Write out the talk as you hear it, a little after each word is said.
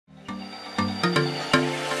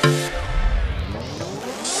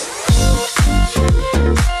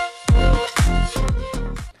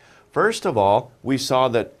First of all, we saw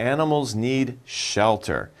that animals need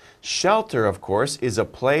shelter. Shelter, of course, is a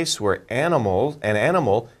place where an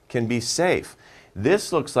animal can be safe.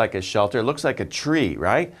 This looks like a shelter, it looks like a tree,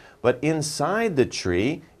 right? But inside the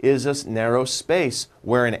tree is a narrow space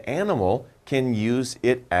where an animal can use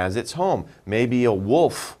it as its home. Maybe a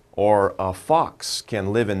wolf or a fox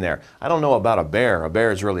can live in there. I don't know about a bear. A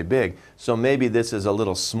bear is really big, so maybe this is a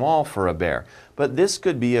little small for a bear. But this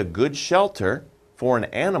could be a good shelter for an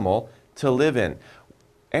animal to live in.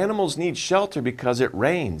 Animals need shelter because it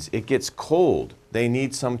rains, it gets cold. They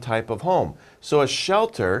need some type of home. So a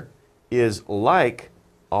shelter is like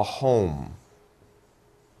a home.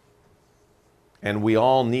 And we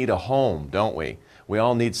all need a home, don't we? We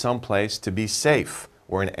all need some place to be safe,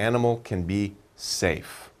 where an animal can be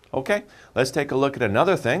safe. Okay, let's take a look at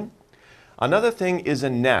another thing. Another thing is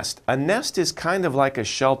a nest. A nest is kind of like a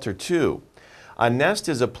shelter too. A nest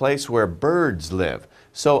is a place where birds live.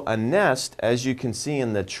 So a nest, as you can see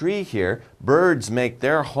in the tree here, birds make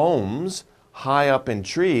their homes high up in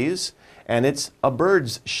trees, and it's a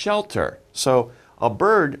bird's shelter. So a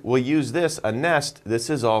bird will use this, a nest. This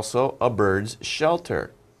is also a bird's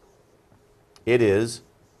shelter. It is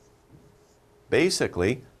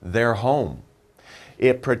basically their home.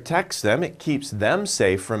 It protects them, it keeps them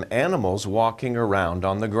safe from animals walking around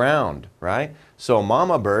on the ground, right? So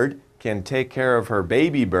mama bird can take care of her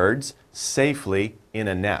baby birds safely in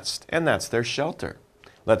a nest, and that's their shelter.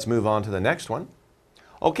 Let's move on to the next one.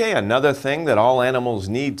 Okay, another thing that all animals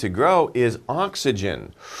need to grow is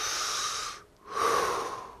oxygen.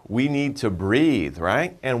 We need to breathe,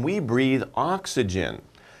 right? And we breathe oxygen.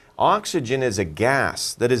 Oxygen is a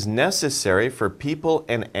gas that is necessary for people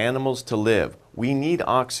and animals to live. We need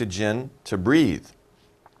oxygen to breathe.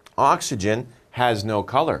 Oxygen has no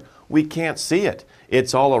color. We can't see it.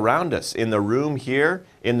 It's all around us. In the room here,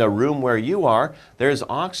 in the room where you are, there's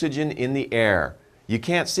oxygen in the air. You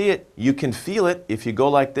can't see it. You can feel it. If you go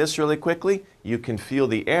like this really quickly, you can feel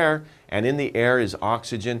the air, and in the air is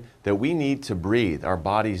oxygen that we need to breathe. Our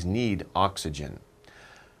bodies need oxygen.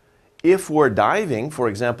 If we're diving, for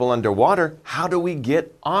example, underwater, how do we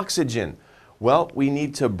get oxygen? Well, we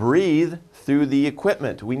need to breathe through the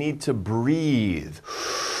equipment. We need to breathe.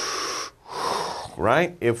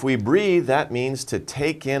 Right? If we breathe, that means to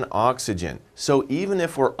take in oxygen. So even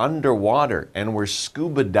if we're underwater and we're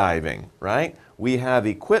scuba diving, right? We have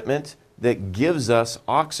equipment that gives us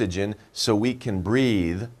oxygen so we can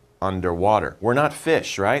breathe underwater. We're not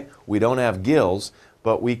fish, right? We don't have gills,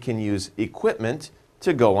 but we can use equipment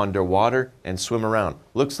to go underwater and swim around.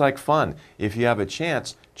 Looks like fun. If you have a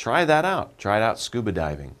chance, try that out. Try it out scuba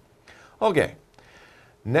diving. Okay.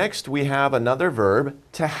 Next, we have another verb,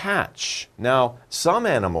 to hatch. Now, some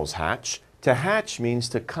animals hatch. To hatch means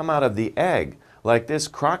to come out of the egg. Like this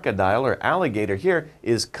crocodile or alligator here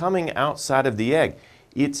is coming outside of the egg.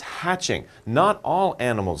 It's hatching. Not all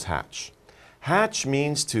animals hatch. Hatch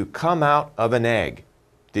means to come out of an egg.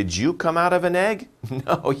 Did you come out of an egg?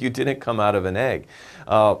 No, you didn't come out of an egg.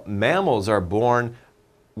 Mammals are born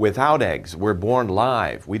without eggs. We're born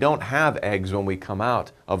live. We don't have eggs when we come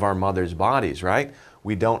out of our mother's bodies, right?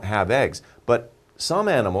 We don't have eggs. But some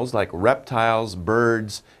animals, like reptiles,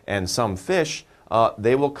 birds, and some fish,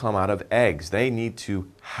 they will come out of eggs. They need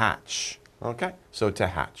to hatch. Okay? So to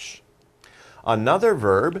hatch. Another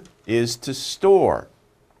verb is to store.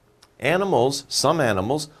 Animals, some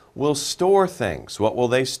animals, will store things. What will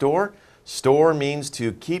they store? Store means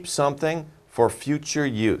to keep something for future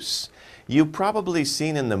use. You've probably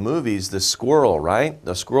seen in the movies the squirrel, right?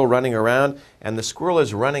 The squirrel running around, and the squirrel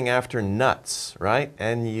is running after nuts, right?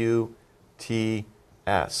 N-U-T-S.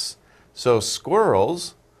 So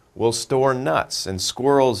squirrels will store nuts, and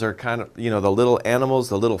squirrels are kind of, the little animals,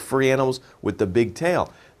 the little furry animals with the big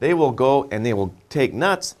tail. They will go and they will take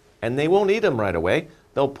nuts, and they won't eat them right away.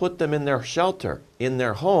 They'll put them in their shelter, in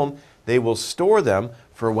their home. They will store them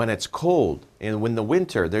for when it's cold and when the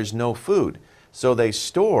winter there's no food. So they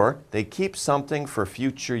store, they keep something for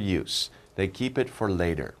future use. They keep it for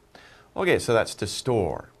later. Okay, so that's to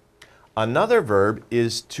store. Another verb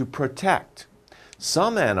is to protect.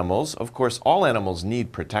 Some animals, of course, all animals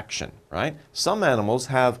need protection, right? Some animals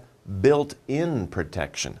have built-in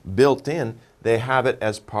protection. Built-in, they have it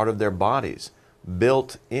as part of their bodies.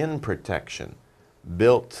 Built-in protection.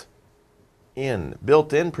 Built-in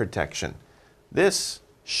protection. This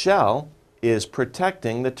shell is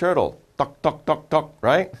protecting the turtle. Tuck, tuck, tuck, tuck,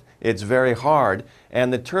 right? It's very hard,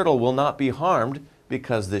 and the turtle will not be harmed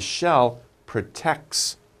because the shell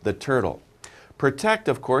protects the turtle. Protect,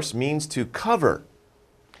 of course, means to cover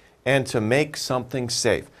and to make something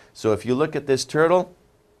safe. So if you look at this turtle,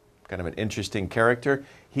 kind of an interesting character,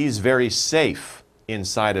 he's very safe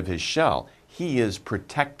inside of his shell. He is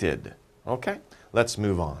protected. Okay, let's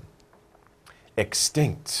move on.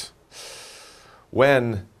 Extinct.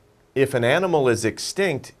 If an animal is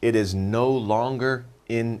extinct, it is no longer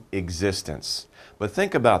in existence. But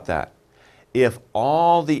think about that. If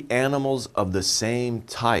all the animals of the same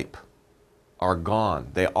type are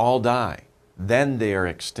gone, they all die, then they are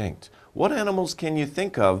extinct. What animals can you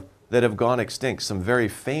think of that have gone extinct? Some very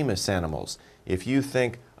famous animals. If you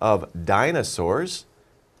think of dinosaurs,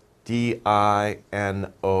 D-I-N-O-S-A-U-R-S,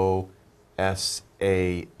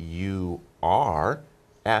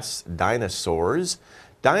 dinosaurs.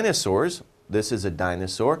 Dinosaurs, this is a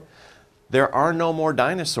dinosaur. There are no more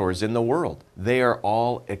dinosaurs in the world. They are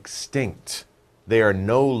all extinct. They are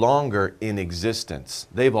no longer in existence.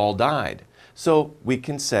 They've all died. So we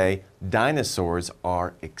can say dinosaurs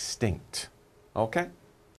are extinct. Okay?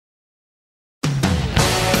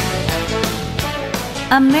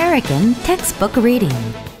 American Textbook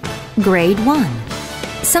Reading, Grade 1,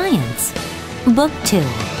 Science, Book 2.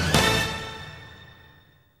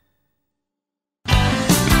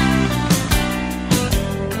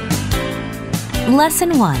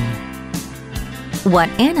 Lesson 1. What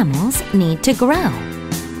animals need to grow?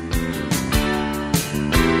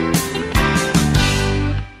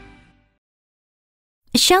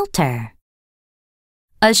 Shelter.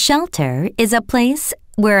 A shelter is a place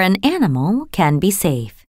where an animal can be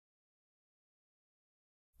safe.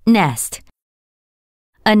 Nest.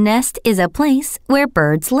 A nest is a place where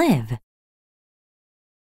birds live.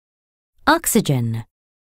 Oxygen.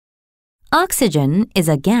 Oxygen is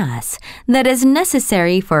a gas that is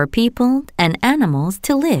necessary for people and animals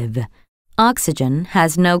to live. Oxygen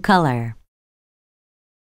has no color.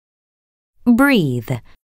 Breathe.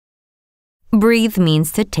 Breathe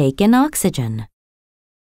means to take in oxygen.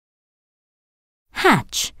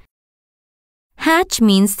 Hatch. Hatch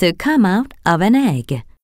means to come out of an egg.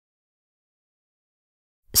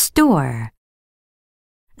 Store.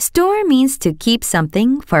 Store means to keep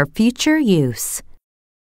something for future use.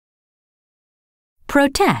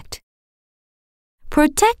 Protect.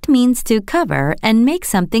 Protect means to cover and make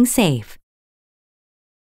something safe.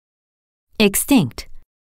 Extinct.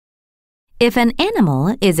 If an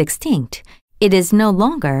animal is extinct, it is no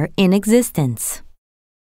longer in existence.